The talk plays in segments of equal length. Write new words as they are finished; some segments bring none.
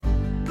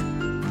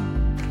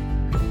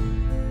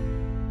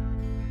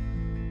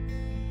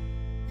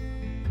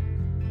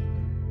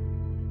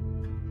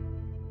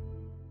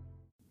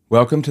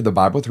Welcome to the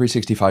Bible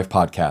 365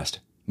 podcast.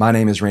 My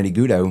name is Randy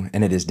Goudeau,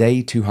 and it is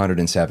day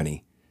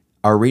 270.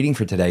 Our reading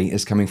for today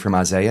is coming from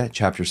Isaiah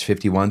chapters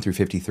 51 through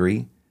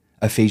 53,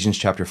 Ephesians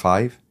chapter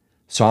 5,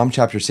 Psalm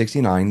chapter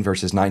 69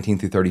 verses 19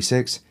 through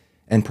 36,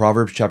 and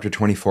Proverbs chapter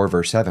 24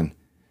 verse 7.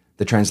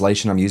 The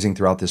translation I'm using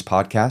throughout this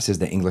podcast is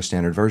the English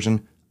Standard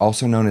Version,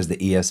 also known as the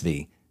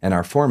ESV, and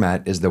our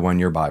format is the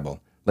One-Year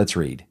Bible. Let's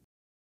read.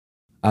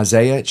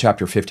 Isaiah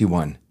chapter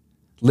 51.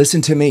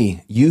 Listen to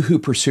me, you who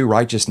pursue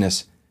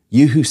righteousness,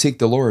 you who seek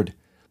the Lord.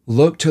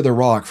 Look to the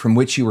rock from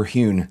which you were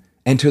hewn,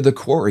 and to the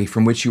quarry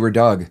from which you were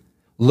dug.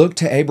 Look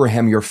to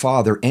Abraham your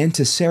father, and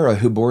to Sarah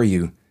who bore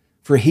you.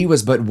 For he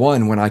was but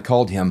one when I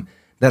called him,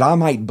 that I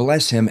might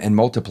bless him and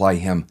multiply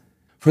him.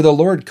 For the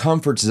Lord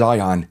comforts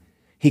Zion.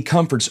 He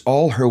comforts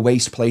all her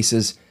waste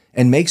places,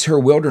 and makes her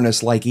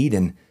wilderness like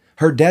Eden,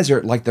 her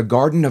desert like the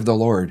garden of the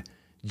Lord.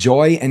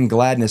 Joy and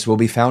gladness will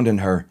be found in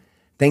her,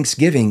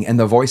 thanksgiving and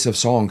the voice of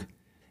song.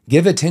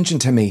 Give attention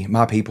to me,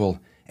 my people,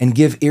 and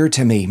give ear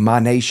to me, my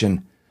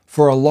nation.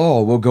 For a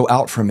law will go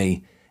out from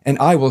me, and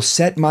I will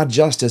set my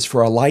justice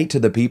for a light to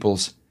the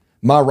peoples.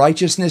 My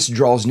righteousness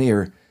draws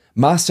near,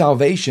 my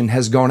salvation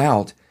has gone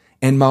out,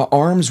 and my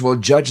arms will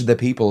judge the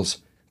peoples.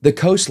 The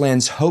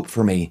coastlands hope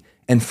for me,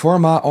 and for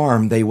my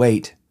arm they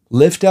wait.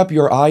 Lift up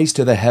your eyes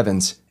to the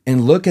heavens,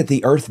 and look at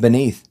the earth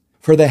beneath.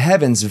 For the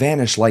heavens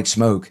vanish like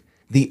smoke,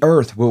 the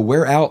earth will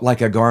wear out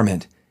like a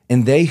garment,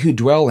 and they who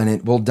dwell in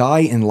it will die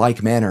in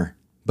like manner.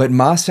 But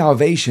my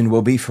salvation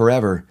will be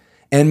forever,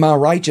 and my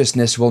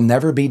righteousness will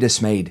never be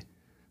dismayed.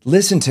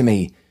 Listen to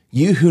me,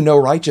 you who know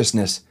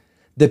righteousness,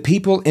 the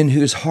people in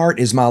whose heart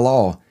is my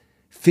law.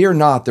 Fear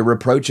not the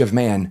reproach of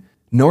man,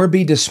 nor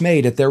be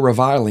dismayed at their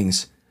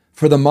revilings.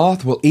 For the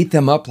moth will eat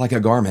them up like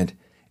a garment,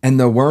 and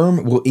the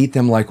worm will eat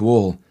them like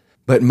wool.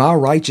 But my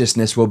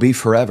righteousness will be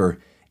forever,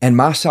 and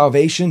my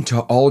salvation to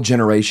all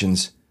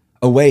generations.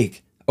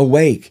 Awake,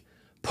 awake,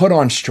 put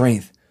on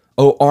strength,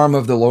 O arm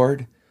of the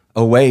Lord.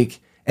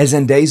 Awake, as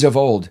in days of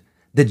old,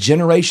 the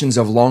generations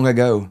of long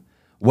ago.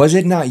 Was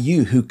it not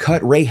you who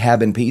cut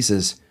Rahab in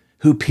pieces,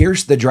 who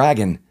pierced the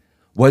dragon?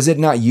 Was it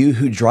not you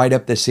who dried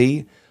up the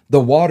sea,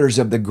 the waters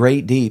of the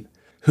great deep,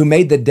 who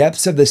made the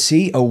depths of the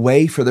sea a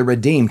way for the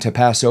redeemed to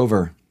pass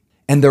over?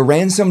 And the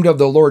ransomed of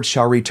the Lord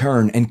shall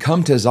return and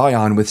come to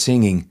Zion with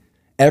singing.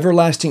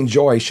 Everlasting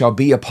joy shall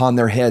be upon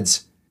their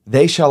heads.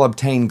 They shall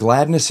obtain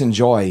gladness and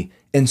joy,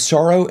 and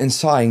sorrow and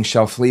sighing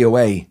shall flee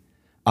away.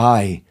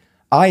 I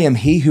am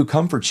he who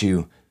comforts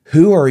you.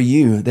 Who are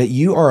you that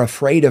you are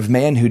afraid of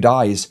man who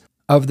dies,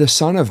 of the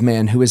Son of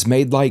Man who is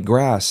made like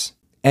grass,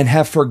 and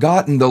have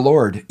forgotten the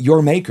Lord,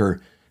 your Maker,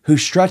 who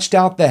stretched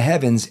out the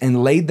heavens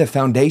and laid the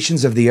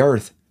foundations of the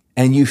earth?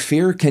 And you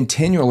fear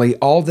continually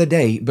all the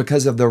day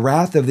because of the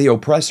wrath of the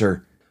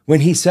oppressor,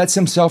 when he sets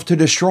himself to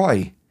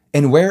destroy.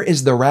 And where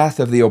is the wrath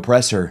of the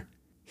oppressor?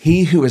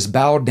 He who is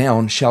bowed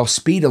down shall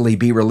speedily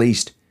be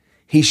released.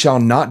 He shall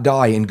not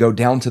die and go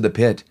down to the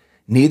pit,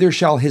 neither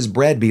shall his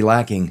bread be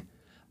lacking.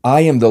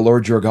 I am the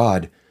Lord your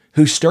God,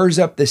 who stirs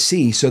up the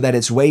sea so that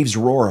its waves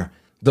roar.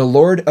 The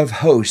Lord of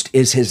hosts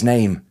is his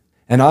name.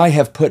 And I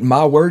have put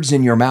my words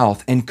in your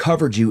mouth and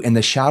covered you in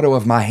the shadow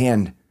of my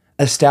hand,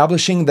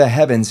 establishing the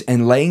heavens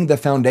and laying the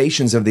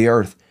foundations of the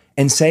earth,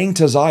 and saying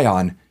to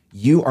Zion,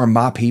 you are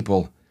my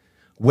people.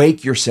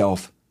 Wake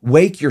yourself,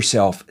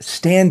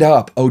 stand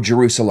up, O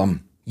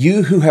Jerusalem.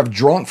 You who have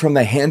drunk from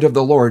the hand of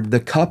the Lord the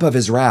cup of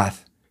his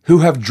wrath, who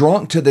have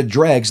drunk to the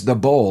dregs the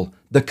bowl,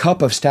 the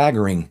cup of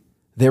staggering.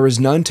 There is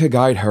none to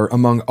guide her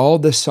among all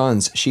the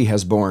sons she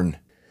has borne.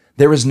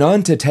 There is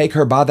none to take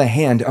her by the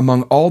hand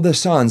among all the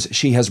sons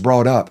she has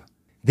brought up.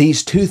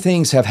 These two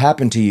things have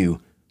happened to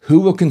you. Who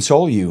will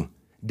console you?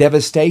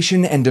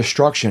 Devastation and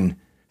destruction,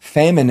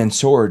 famine and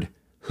sword.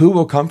 Who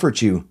will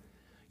comfort you?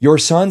 Your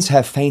sons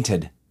have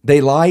fainted.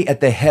 They lie at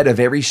the head of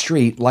every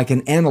street like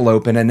an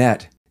antelope in a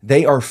net.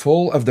 They are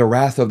full of the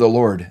wrath of the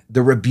Lord,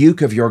 the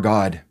rebuke of your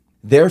God.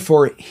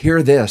 Therefore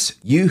hear this,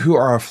 you who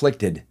are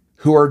afflicted,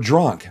 who are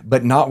drunk,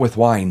 but not with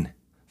wine.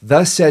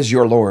 Thus says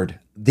your Lord,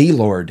 the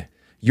Lord,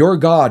 your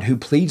God who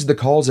pleads the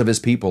cause of his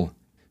people.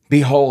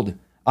 Behold,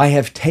 I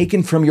have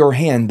taken from your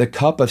hand the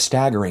cup of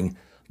staggering.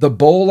 The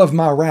bowl of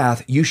my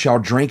wrath you shall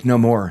drink no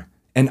more.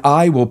 And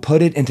I will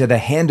put it into the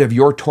hand of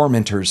your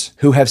tormentors,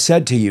 who have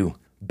said to you,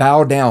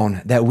 bow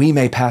down that we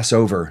may pass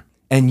over.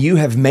 And you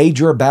have made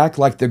your back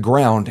like the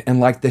ground and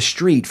like the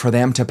street for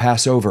them to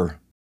pass over.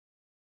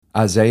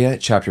 Isaiah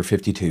chapter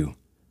 52.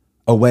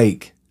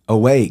 Awake,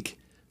 awake.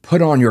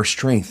 Put on your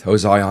strength, O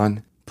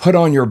Zion. Put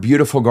on your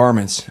beautiful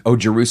garments, O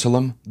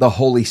Jerusalem, the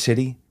holy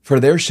city. For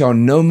there shall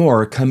no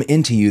more come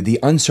into you the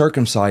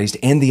uncircumcised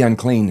and the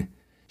unclean.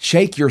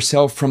 Shake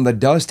yourself from the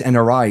dust and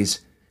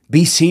arise.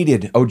 Be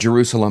seated, O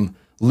Jerusalem.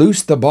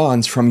 Loose the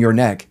bonds from your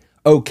neck,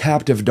 O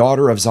captive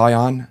daughter of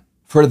Zion.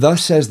 For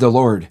thus says the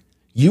Lord,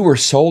 you were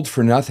sold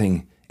for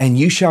nothing, and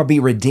you shall be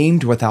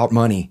redeemed without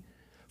money.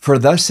 For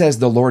thus says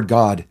the Lord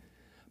God,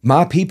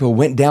 my people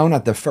went down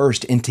at the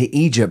first into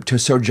Egypt to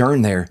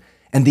sojourn there,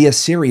 and the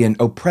Assyrian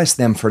oppressed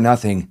them for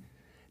nothing.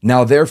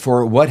 Now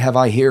therefore, what have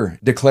I here,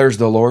 declares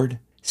the Lord?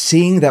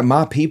 seeing that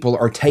my people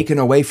are taken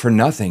away for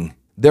nothing.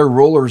 Their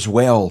rulers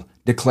wail,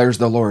 declares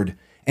the Lord,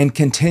 and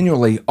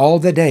continually all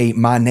the day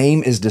my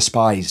name is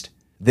despised.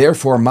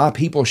 Therefore my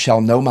people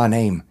shall know my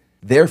name.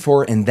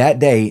 Therefore in that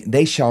day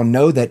they shall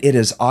know that it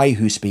is I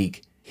who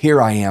speak.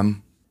 Here I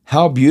am.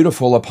 How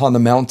beautiful upon the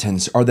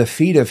mountains are the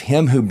feet of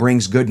him who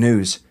brings good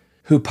news,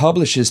 who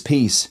publishes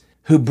peace,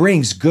 who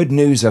brings good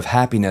news of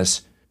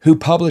happiness, who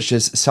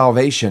publishes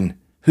salvation,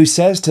 who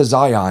says to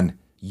Zion,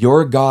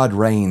 your God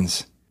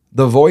reigns.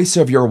 The voice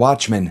of your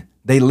watchmen,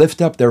 they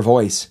lift up their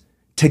voice.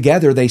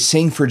 Together they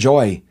sing for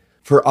joy.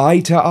 For eye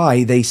to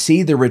eye they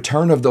see the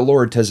return of the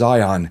Lord to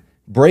Zion.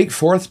 Break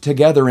forth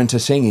together into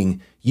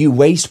singing, you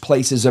waste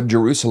places of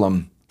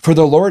Jerusalem. For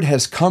the Lord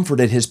has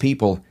comforted his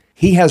people.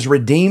 He has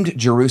redeemed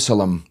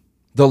Jerusalem.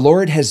 The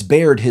Lord has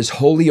bared his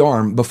holy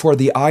arm before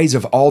the eyes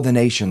of all the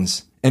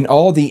nations, and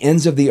all the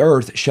ends of the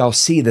earth shall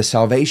see the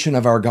salvation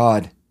of our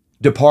God.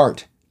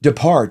 Depart,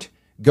 depart,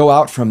 go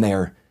out from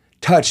there.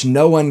 Touch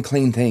no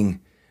unclean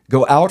thing.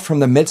 Go out from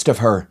the midst of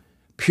her.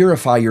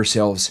 Purify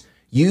yourselves,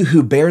 you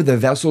who bear the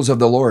vessels of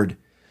the Lord.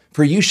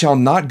 For you shall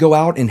not go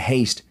out in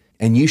haste,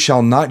 and you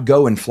shall not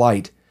go in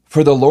flight.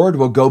 For the Lord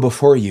will go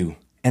before you,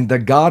 and the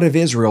God of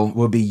Israel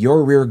will be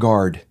your rear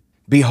guard.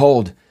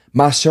 Behold,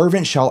 my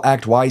servant shall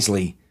act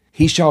wisely.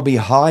 He shall be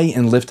high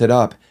and lifted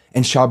up,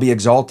 and shall be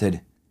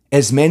exalted.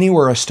 As many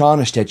were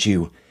astonished at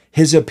you,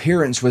 his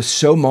appearance was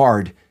so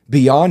marred,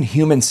 beyond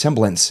human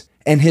semblance,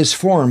 and his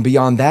form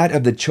beyond that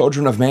of the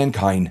children of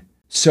mankind.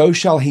 So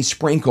shall he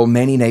sprinkle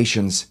many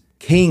nations.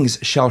 Kings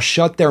shall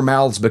shut their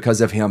mouths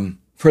because of him.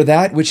 For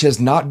that which has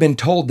not been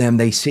told them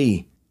they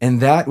see,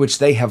 and that which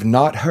they have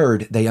not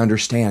heard they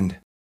understand.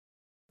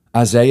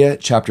 Isaiah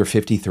chapter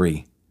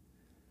 53.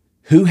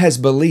 Who has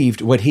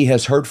believed what he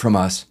has heard from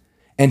us?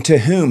 And to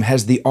whom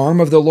has the arm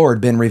of the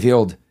Lord been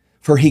revealed?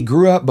 For he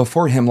grew up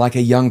before him like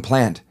a young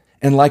plant,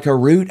 and like a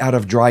root out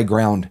of dry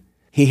ground.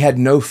 He had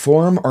no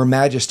form or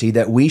majesty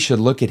that we should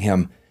look at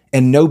him,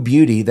 and no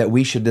beauty that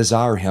we should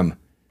desire him.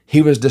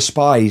 He was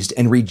despised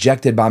and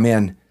rejected by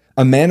men,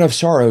 a man of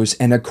sorrows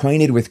and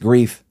acquainted with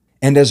grief.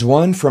 And as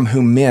one from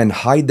whom men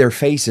hide their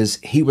faces,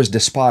 he was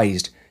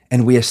despised,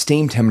 and we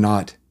esteemed him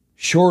not.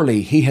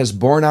 Surely he has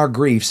borne our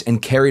griefs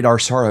and carried our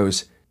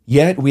sorrows.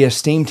 Yet we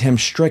esteemed him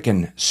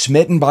stricken,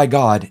 smitten by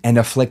God, and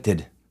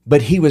afflicted.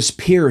 But he was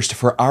pierced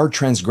for our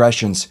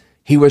transgressions.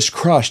 He was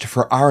crushed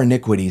for our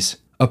iniquities.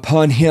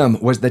 Upon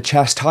him was the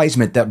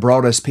chastisement that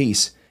brought us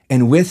peace,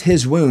 and with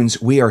his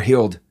wounds we are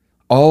healed.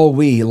 All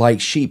we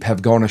like sheep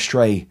have gone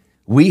astray.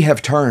 We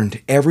have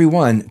turned every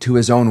one to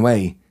his own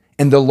way,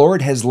 and the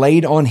Lord has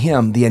laid on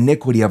him the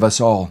iniquity of us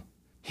all.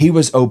 He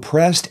was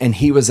oppressed and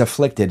he was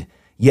afflicted,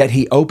 yet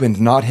he opened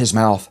not his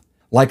mouth.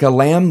 Like a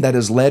lamb that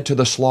is led to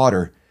the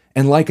slaughter,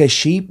 and like a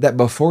sheep that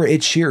before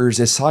its shearers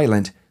is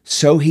silent,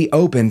 so he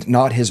opened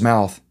not his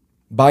mouth.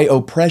 By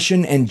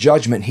oppression and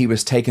judgment he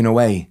was taken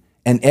away.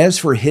 And as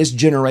for his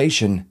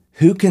generation,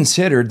 who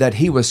considered that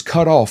he was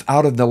cut off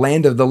out of the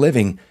land of the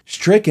living,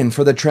 stricken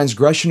for the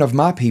transgression of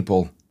my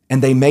people?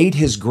 And they made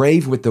his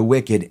grave with the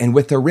wicked and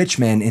with the rich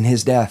man in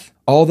his death,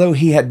 although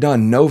he had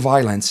done no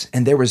violence,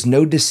 and there was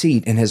no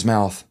deceit in his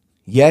mouth.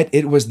 Yet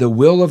it was the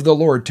will of the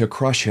Lord to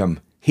crush him.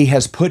 He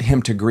has put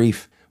him to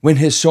grief. When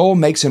his soul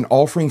makes an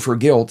offering for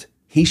guilt,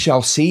 he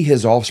shall see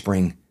his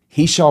offspring.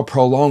 He shall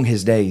prolong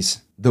his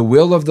days. The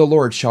will of the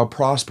Lord shall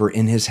prosper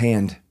in his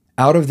hand.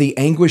 Out of the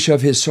anguish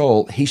of his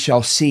soul he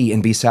shall see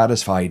and be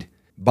satisfied.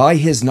 By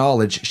his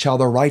knowledge shall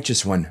the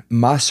righteous one,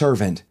 my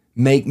servant,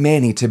 make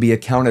many to be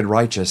accounted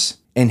righteous,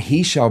 and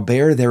he shall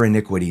bear their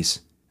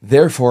iniquities.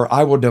 Therefore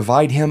I will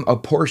divide him a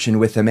portion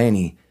with the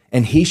many,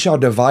 and he shall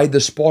divide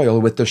the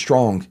spoil with the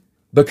strong.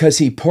 Because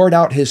he poured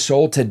out his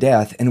soul to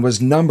death and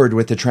was numbered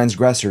with the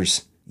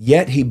transgressors.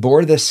 Yet he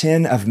bore the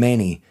sin of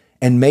many,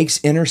 and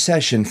makes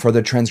intercession for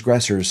the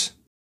transgressors.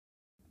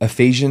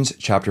 Ephesians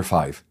chapter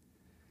 5.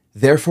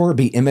 Therefore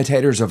be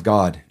imitators of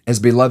God, as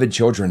beloved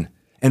children,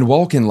 and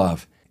walk in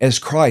love, as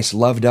Christ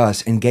loved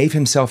us and gave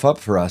himself up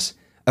for us,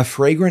 a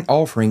fragrant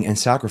offering and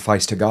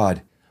sacrifice to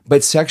God.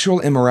 But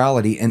sexual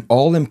immorality and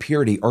all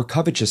impurity or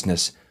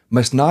covetousness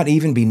must not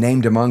even be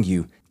named among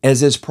you,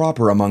 as is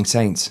proper among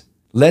saints.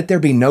 Let there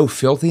be no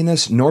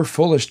filthiness, nor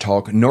foolish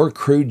talk, nor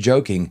crude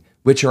joking,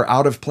 which are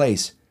out of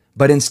place,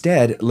 but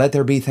instead let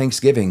there be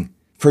thanksgiving.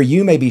 For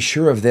you may be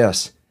sure of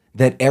this,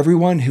 that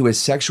everyone who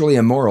is sexually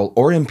immoral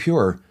or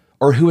impure,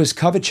 or who is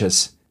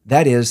covetous,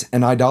 that is,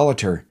 an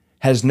idolater,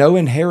 has no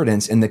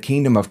inheritance in the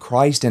kingdom of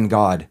Christ and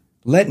God.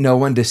 Let no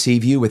one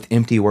deceive you with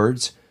empty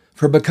words,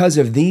 for because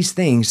of these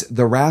things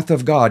the wrath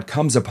of God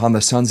comes upon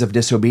the sons of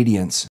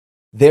disobedience.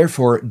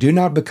 Therefore do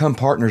not become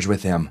partners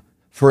with them,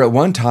 for at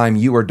one time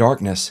you were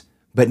darkness,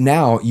 but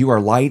now you are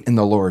light in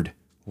the Lord.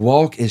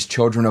 Walk as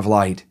children of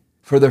light.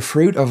 For the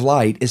fruit of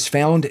light is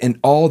found in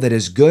all that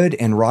is good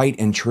and right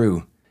and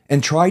true.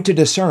 And try to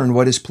discern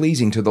what is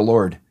pleasing to the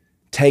Lord.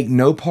 Take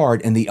no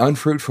part in the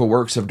unfruitful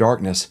works of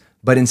darkness,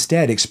 but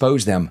instead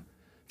expose them.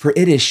 For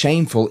it is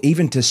shameful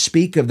even to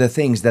speak of the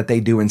things that they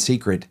do in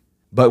secret.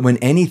 But when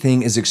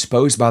anything is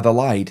exposed by the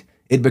light,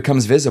 it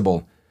becomes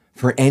visible.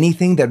 for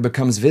anything that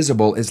becomes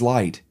visible is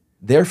light.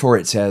 Therefore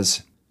it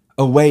says,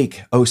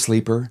 "Awake, O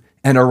sleeper,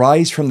 and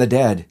arise from the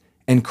dead,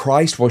 and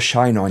Christ will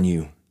shine on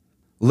you."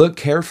 Look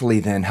carefully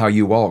then how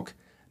you walk,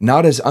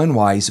 not as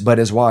unwise but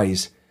as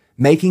wise,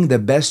 making the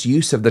best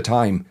use of the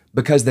time,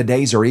 because the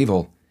days are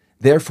evil.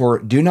 Therefore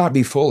do not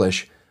be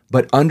foolish,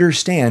 but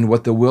understand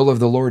what the will of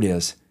the Lord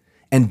is.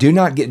 And do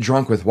not get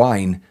drunk with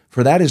wine,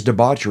 for that is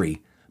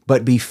debauchery,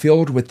 but be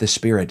filled with the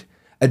Spirit,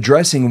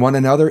 addressing one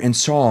another in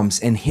psalms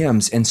and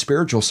hymns and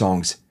spiritual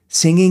songs,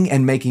 singing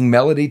and making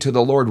melody to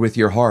the Lord with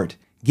your heart,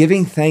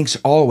 giving thanks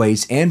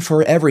always and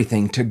for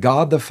everything to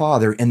God the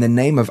Father in the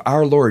name of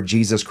our Lord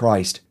Jesus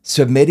Christ,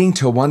 submitting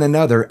to one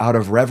another out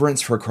of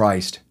reverence for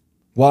Christ.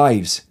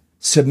 Wives,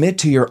 submit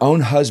to your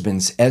own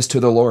husbands as to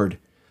the Lord.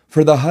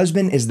 For the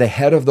husband is the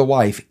head of the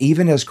wife,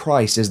 even as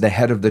Christ is the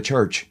head of the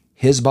church,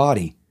 his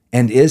body,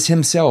 and is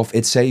himself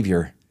its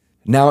Savior.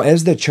 Now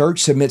as the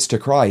church submits to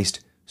Christ,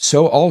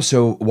 so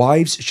also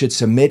wives should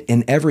submit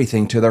in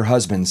everything to their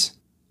husbands.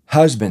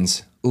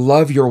 Husbands,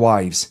 love your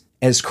wives,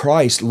 as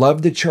Christ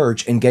loved the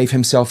church and gave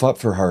himself up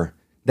for her,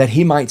 that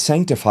he might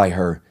sanctify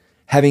her,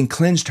 having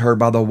cleansed her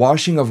by the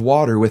washing of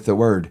water with the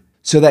word,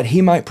 so that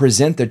he might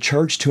present the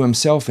church to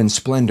himself in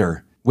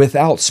splendor,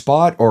 without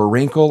spot or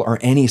wrinkle or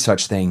any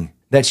such thing,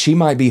 that she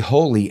might be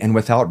holy and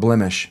without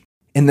blemish.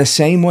 In the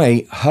same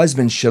way,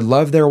 husbands should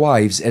love their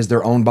wives as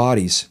their own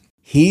bodies.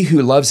 He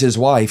who loves his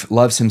wife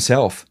loves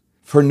himself.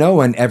 For no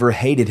one ever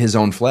hated his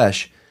own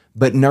flesh,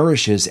 but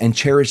nourishes and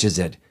cherishes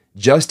it,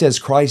 just as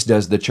Christ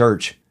does the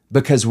church,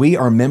 because we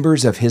are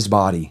members of his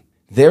body.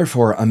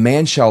 Therefore a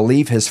man shall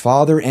leave his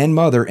father and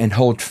mother and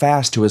hold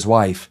fast to his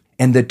wife,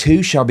 and the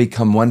two shall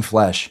become one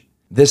flesh.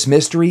 This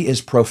mystery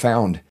is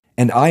profound,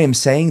 and I am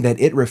saying that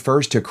it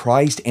refers to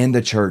Christ and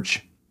the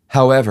church.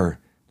 However,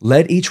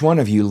 let each one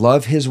of you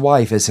love his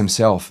wife as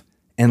himself,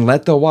 and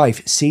let the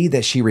wife see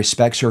that she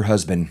respects her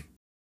husband.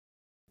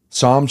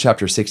 Psalm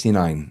chapter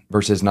 69,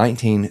 verses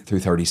 19 through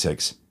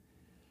 36.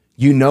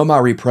 You know my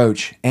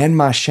reproach, and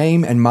my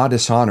shame and my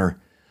dishonor.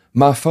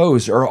 My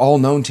foes are all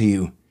known to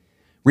you.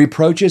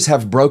 Reproaches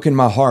have broken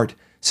my heart,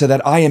 so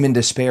that I am in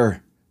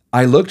despair.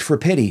 I looked for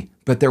pity,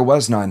 but there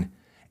was none,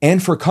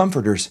 and for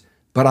comforters,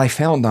 but I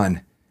found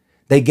none.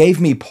 They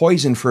gave me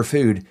poison for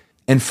food,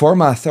 and for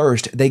my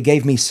thirst they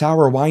gave me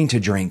sour wine to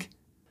drink.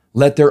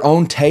 Let their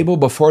own table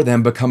before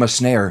them become a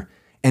snare,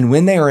 and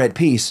when they are at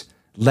peace,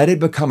 let it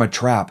become a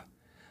trap.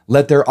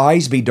 Let their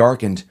eyes be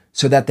darkened,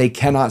 so that they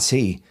cannot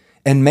see,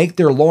 and make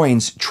their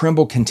loins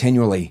tremble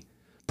continually.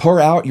 Pour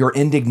out your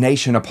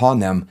indignation upon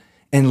them,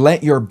 and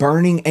let your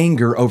burning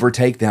anger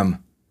overtake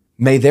them.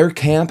 May their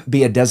camp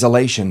be a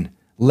desolation.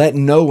 Let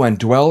no one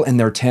dwell in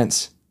their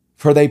tents.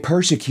 For they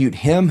persecute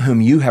him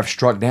whom you have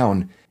struck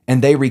down,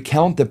 and they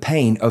recount the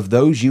pain of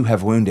those you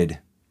have wounded.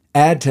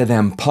 Add to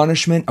them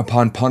punishment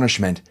upon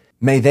punishment.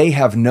 May they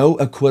have no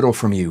acquittal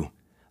from you.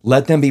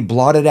 Let them be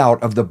blotted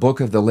out of the book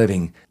of the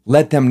living.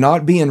 Let them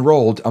not be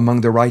enrolled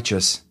among the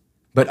righteous.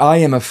 But I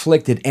am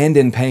afflicted and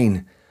in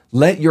pain.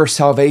 Let your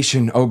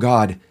salvation, O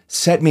God,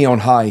 set me on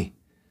high.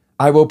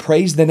 I will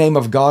praise the name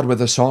of God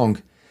with a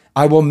song.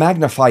 I will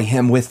magnify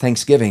him with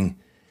thanksgiving.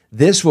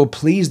 This will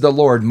please the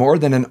Lord more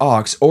than an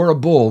ox or a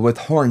bull with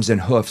horns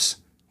and hoofs.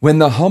 When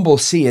the humble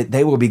see it,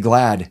 they will be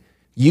glad.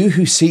 You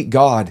who seek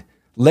God,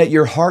 let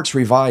your hearts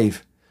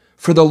revive.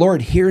 For the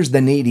Lord hears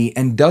the needy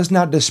and does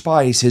not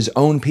despise his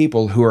own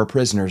people who are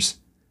prisoners.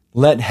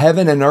 Let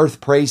heaven and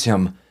earth praise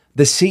him,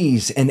 the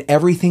seas and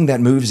everything that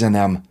moves in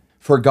them.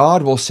 For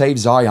God will save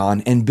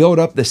Zion and build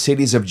up the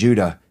cities of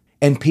Judah,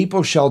 and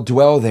people shall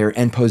dwell there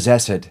and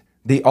possess it.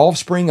 The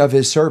offspring of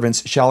his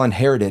servants shall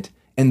inherit it,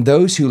 and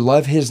those who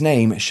love his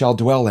name shall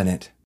dwell in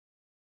it.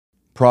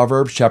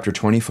 Proverbs chapter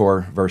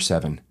 24, verse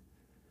 7.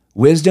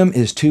 Wisdom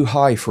is too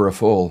high for a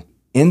fool.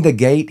 In the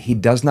gate he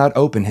does not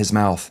open his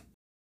mouth.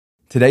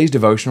 Today's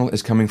devotional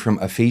is coming from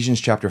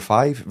Ephesians chapter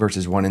 5,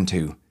 verses 1 and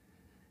 2.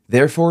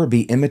 Therefore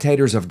be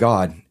imitators of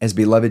God as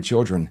beloved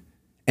children,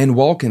 and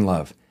walk in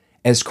love,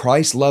 as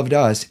Christ loved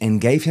us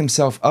and gave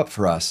himself up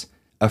for us,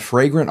 a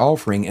fragrant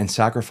offering and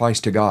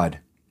sacrifice to God.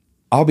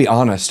 I'll be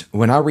honest,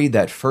 when I read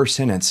that first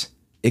sentence,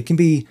 it can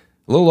be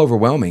a little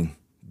overwhelming.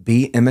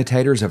 Be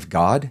imitators of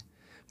God?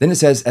 Then it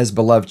says, as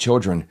beloved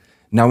children.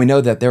 Now we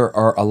know that there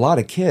are a lot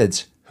of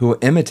kids who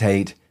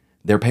imitate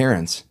their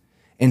parents.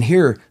 And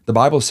here, the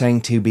Bible is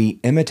saying to be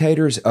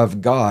imitators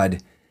of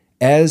God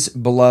as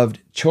beloved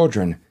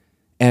children.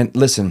 And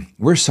listen,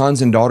 we're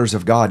sons and daughters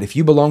of God. If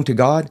you belong to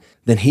God,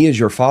 then he is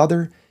your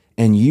father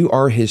and you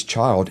are his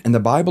child. And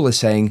the Bible is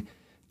saying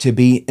to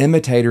be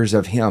imitators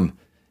of him.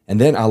 And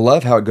then I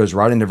love how it goes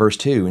right into verse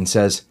 2 and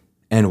says,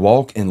 and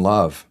walk in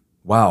love.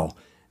 Wow.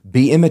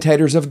 Be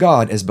imitators of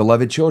God as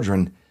beloved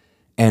children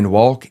and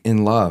walk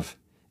in love.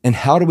 And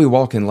how do we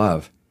walk in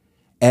love?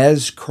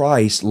 As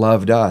Christ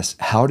loved us.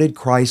 How did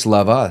Christ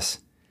love us?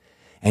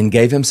 And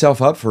gave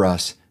himself up for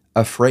us,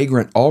 a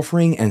fragrant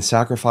offering and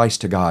sacrifice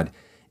to God.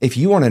 If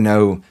you want to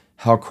know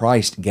how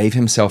Christ gave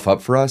himself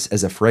up for us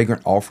as a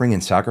fragrant offering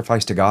and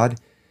sacrifice to God,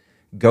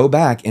 go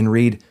back and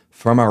read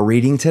from our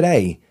reading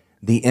today,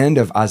 the end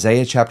of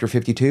Isaiah chapter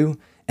 52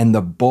 and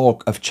the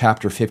bulk of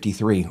chapter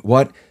 53.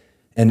 What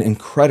an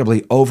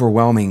incredibly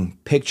overwhelming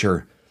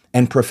picture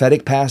and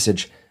prophetic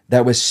passage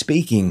that was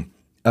speaking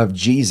of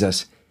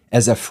Jesus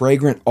as a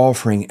fragrant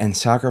offering and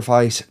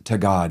sacrifice to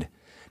God.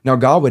 Now,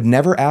 God would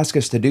never ask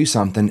us to do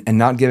something and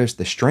not give us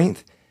the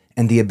strength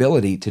and the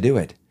ability to do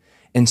it.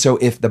 And so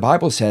if the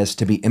Bible says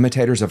to be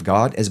imitators of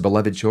God as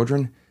beloved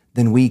children,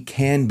 then we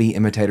can be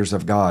imitators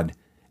of God.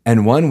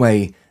 And one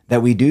way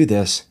that we do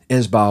this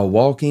is by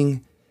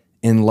walking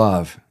in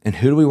love. And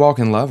who do we walk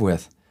in love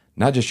with?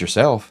 Not just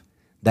yourself.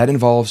 That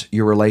involves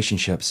your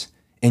relationships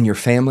in your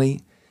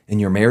family, in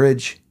your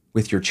marriage,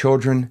 with your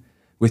children,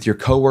 with your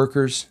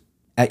coworkers,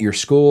 at your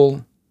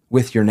school,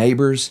 with your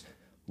neighbors.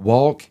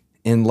 Walk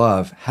in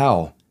love.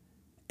 How?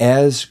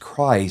 As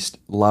Christ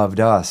loved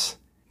us.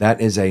 That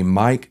is a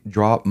mic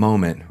drop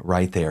moment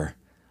right there.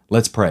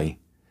 Let's pray.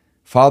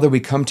 Father, we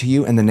come to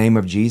you in the name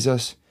of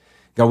Jesus.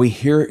 God, we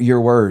hear your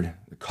word.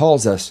 It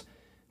calls us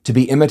to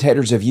be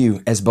imitators of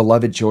you as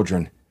beloved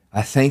children.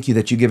 I thank you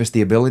that you give us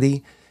the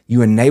ability.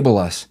 You enable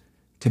us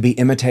to be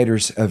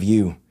imitators of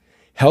you.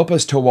 Help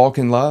us to walk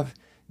in love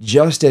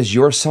just as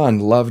your Son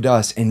loved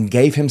us and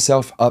gave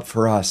himself up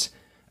for us,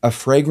 a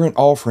fragrant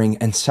offering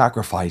and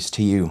sacrifice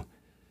to you.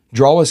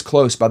 Draw us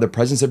close by the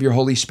presence of your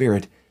Holy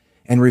Spirit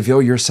and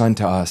reveal your Son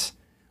to us.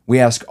 We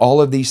ask all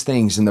of these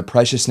things in the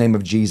precious name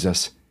of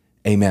Jesus.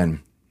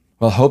 Amen.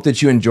 Well, hope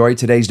that you enjoyed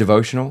today's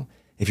devotional.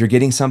 If you're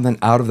getting something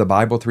out of the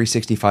Bible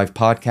 365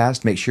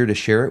 podcast, make sure to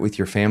share it with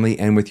your family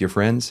and with your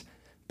friends.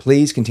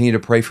 Please continue to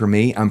pray for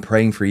me. I'm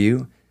praying for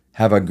you.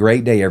 Have a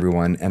great day,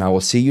 everyone, and I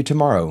will see you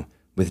tomorrow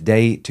with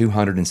day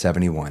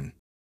 271.